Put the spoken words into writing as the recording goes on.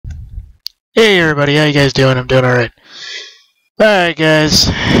Hey everybody, how you guys doing? I'm doing alright. Alright guys,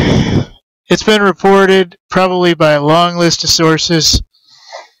 it's been reported, probably by a long list of sources,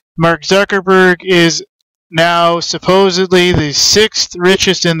 Mark Zuckerberg is now supposedly the 6th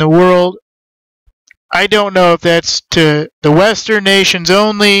richest in the world. I don't know if that's to the Western nations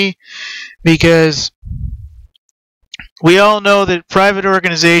only, because we all know that private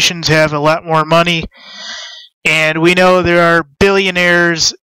organizations have a lot more money, and we know there are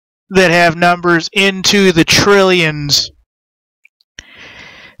billionaires that have numbers into the trillions.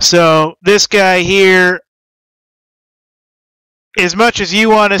 So this guy here, as much as you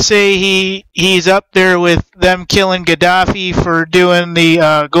want to say he's up there with them killing Gaddafi for doing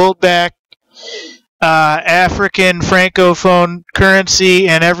the gold-backed African francophone currency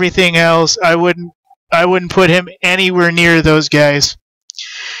and everything else, I wouldn't put him anywhere near those guys.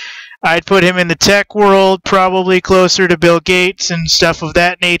 I'd put him in the tech world, probably closer to Bill Gates and stuff of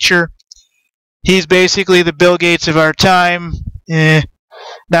that nature. He's basically the Bill Gates of our time.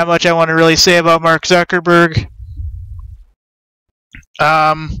 Not much I want to really say about Mark Zuckerberg.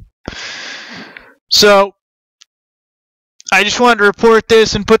 So, I just wanted to report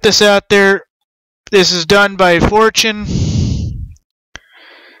this and put this out there. This is done by Fortune.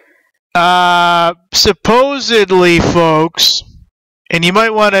 Supposedly, folks, and you might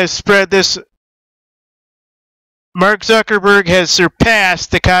want to spread this, Mark Zuckerberg has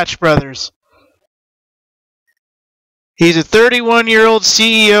surpassed the Koch Brothers. He's a 31-year-old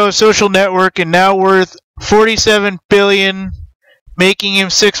CEO of social network and now worth $47 billion, making him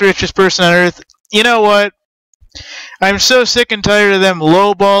 6th richest person on earth. You know what? I'm so sick and tired of them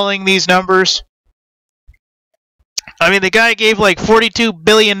lowballing these numbers. I mean, the guy gave like $42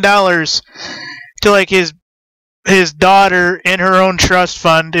 billion to like his daughter in her own trust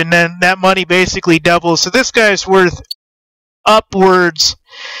fund, and then that money basically doubles. So this guy's worth upwards,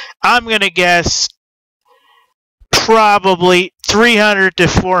 I'm going to guess, probably $300 to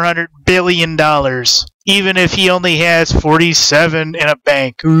 $400 billion, even if he only has 47 in a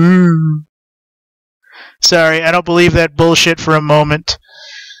bank. Ooh. Sorry, I don't believe that bullshit for a moment.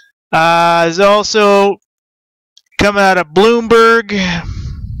 There's also coming out of Bloomberg.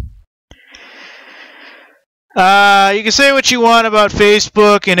 You can say what you want about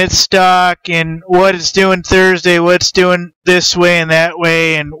Facebook and its stock and what it's doing Thursday, what it's doing this way and that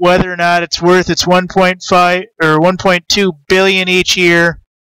way, and whether or not it's worth its 1.5 or 1.2 billion each year.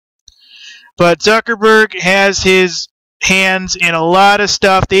 But Zuckerberg has his hands in a lot of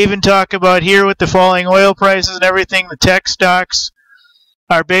stuff. They even talk about here with the falling oil prices and everything, the tech stocks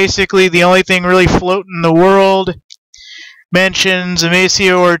are basically the only thing really floating in the world. Mentions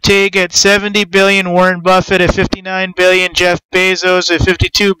Amancio Ortega at $70 billion, Warren Buffett at $59 billion, Jeff Bezos at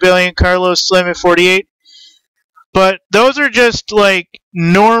 $52 billion, Carlos Slim at $48. But those are just like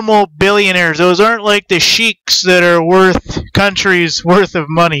normal billionaires. Those aren't like the sheiks that are worth countries' worth of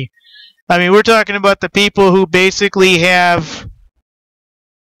money. I mean, we're talking about the people who basically have,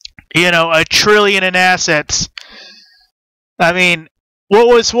 you know, $1 trillion in assets. I mean, What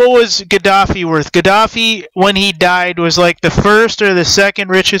was Gaddafi worth? Gaddafi, when he died, was like the first or the second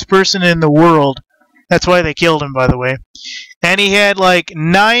richest person in the world. That's why they killed him, by the way. And he had like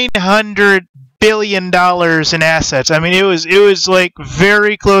 $900 billion in assets. I mean, it was like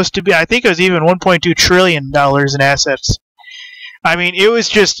very close to be. I think it was even $1.2 trillion in assets. I mean, it was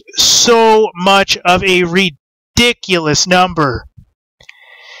just so much of a ridiculous number.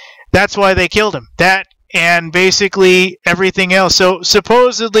 That's why they killed him. That and basically everything else. So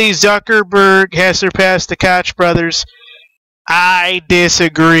supposedly Zuckerberg has surpassed the Koch brothers. I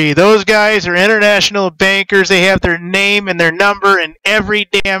disagree. Those guys are international bankers. They have their name and their number in every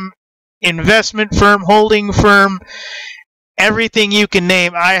damn investment firm, holding firm, everything you can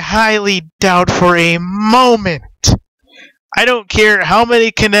name. I highly doubt for a moment. I don't care how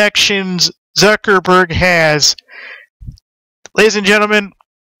many connections Zuckerberg has. Ladies and gentlemen,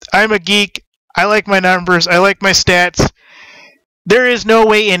 I'm a geek. I like my numbers. I like my stats. There is no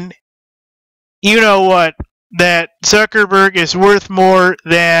way in, you know what, that Zuckerberg is worth more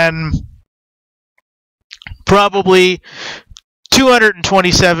than probably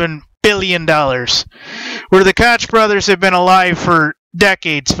 $227 billion. Where the Koch brothers have been alive for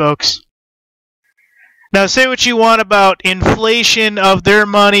decades, folks. Now, say what you want about inflation of their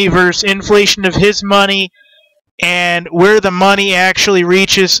money versus inflation of his money and where the money actually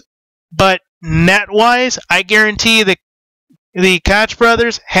reaches, but net-wise, I guarantee the Koch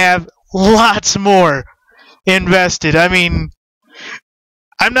brothers have lots more invested. I mean,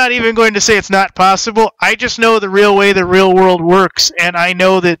 I'm not even going to say it's not possible. I just know the real way the real world works, and I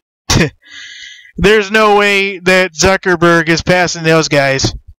know that there's no way that Zuckerberg is passing those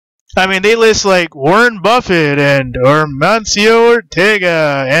guys. I mean, they list like Warren Buffett and Amancio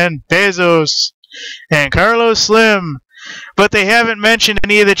Ortega and Bezos and Carlos Slim, but they haven't mentioned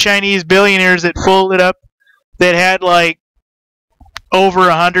any of the Chinese billionaires that folded up that had like over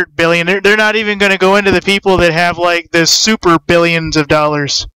 100 billion. They're not even going to go into the people that have like the super billions of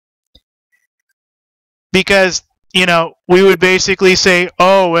dollars, because we would basically say,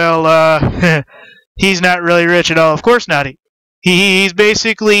 oh well, he's not really rich at all. Of course not. He's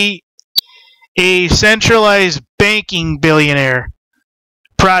basically a centralized banking billionaire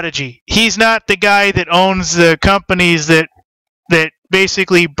prodigy. He's not the guy that owns the companies that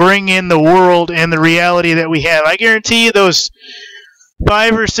basically bring in the world and the reality that we have. I guarantee you those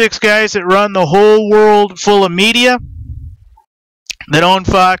 5 or 6 guys that run the whole world full of media, that own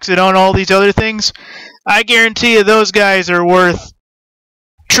Fox, that own all these other things, I guarantee you those guys are worth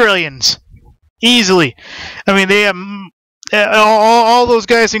trillions. Easily. I mean, they have all those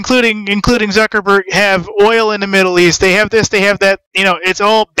guys, including Zuckerberg, have oil in the Middle East. They have this, they have that. It's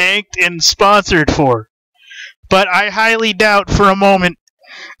all banked and sponsored for. But I highly doubt for a moment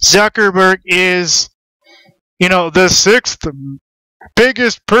Zuckerberg is, the 6th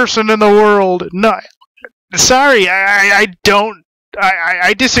biggest person in the world. No, sorry, I don't.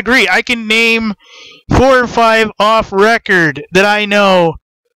 I disagree. I can name 4 or 5 off record that I know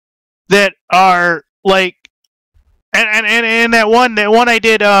that are like, and that one I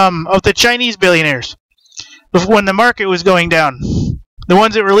did of the Chinese billionaires when the market was going down, the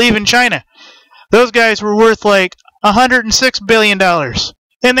ones that were leaving China. Those guys were worth like $106 billion.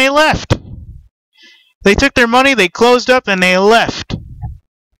 And they left. They took their money, they closed up, and they left.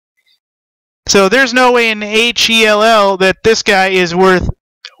 So there's no way in HELL that this guy is worth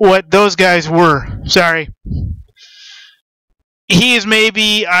what those guys were. Sorry. He is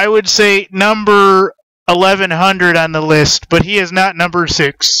maybe, I would say, number 1100 on the list, but he is not number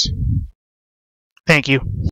 6. Thank you.